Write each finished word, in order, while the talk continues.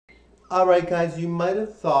Alright guys, you might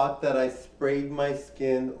have thought that I sprayed my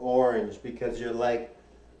skin orange because you're like,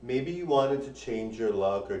 maybe you wanted to change your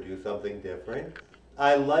look or do something different.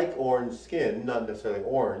 I like orange skin, not necessarily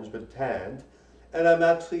orange, but tanned. And I'm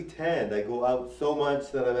actually tanned. I go out so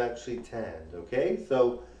much that I'm actually tanned, okay?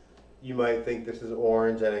 So you might think this is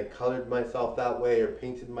orange and I colored myself that way or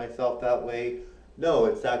painted myself that way. No,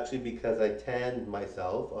 it's actually because I tanned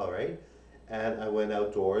myself, alright? And I went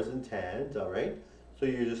outdoors and tanned, alright? So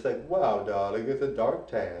you're just like, wow, darling, it's a dark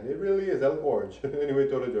tan. It really is. I look orange. Anyway,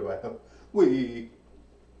 totally do I. Wee.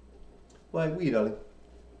 Why, wee, darling.